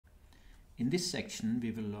In this section, we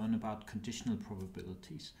will learn about conditional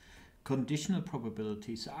probabilities. Conditional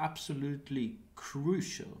probabilities are absolutely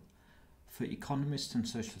crucial for economists and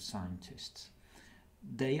social scientists.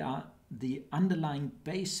 They are the underlying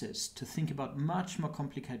basis to think about much more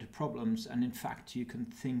complicated problems, and in fact you can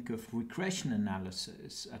think of regression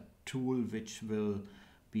analysis, a tool which will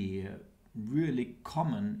be really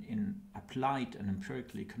common in applied and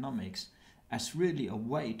empirical economics, as really a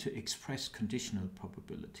way to express conditional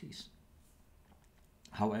probabilities.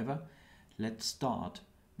 However, let's start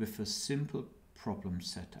with a simple problem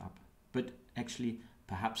setup, but actually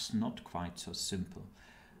perhaps not quite so simple.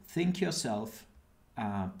 Think yourself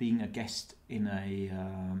being a guest in a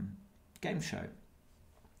game show,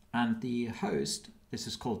 and the host, this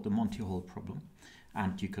is called the Monty Hall Problem,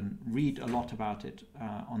 and you can read a lot about it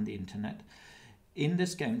on the internet. In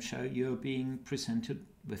this game show, you're being presented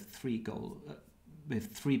with three doors,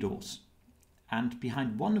 and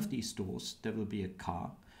behind one of these doors there will be a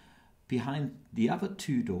car. Behind the other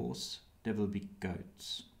two doors there will be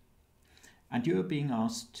goats, and you're being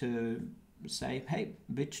asked to say, hey,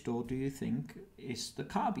 which door do you think is the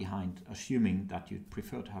car behind, assuming that you'd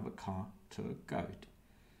prefer to have a car to a goat.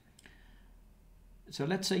 So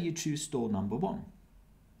let's say you choose door number 1,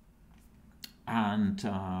 and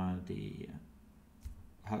the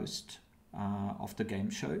host of the game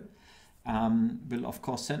show will of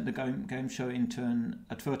course send the game show into an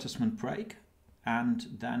advertisement break, and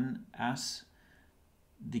then as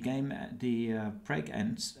the break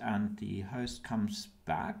ends and the host comes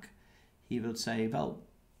back, he will say, well,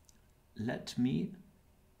 let me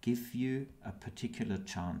give you a particular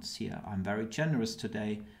chance here. I'm very generous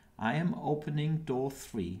today. I am opening door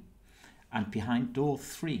 3, and behind door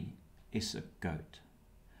 3 is a goat.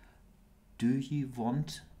 Do you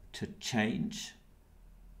want to change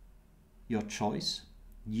your choice?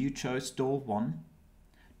 You chose door 1.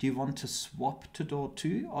 Do you want to swap to door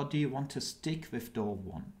 2, or do you want to stick with door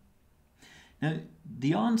 1? Now,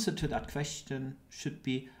 the answer to that question should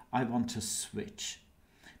be, I want to switch,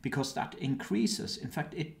 because that increases, in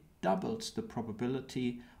fact, it doubles the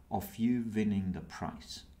probability of you winning the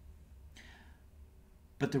prize.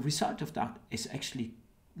 But the result of that is actually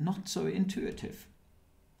not so intuitive,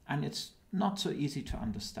 and it's not so easy to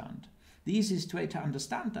understand. The easiest way to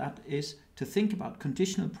understand that is to think about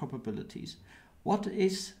conditional probabilities. What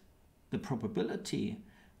is the probability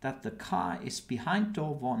that the car is behind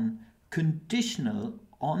door 1 conditional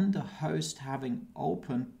on the host having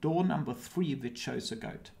opened door number 3, which shows a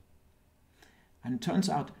goat? And it turns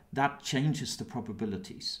out that changes the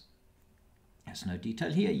probabilities. There's no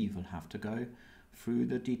detail here. You will have to go through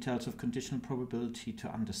the details of conditional probability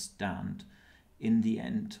to understand in the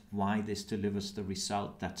end why this delivers the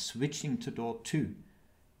result that switching to door 2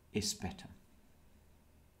 is better.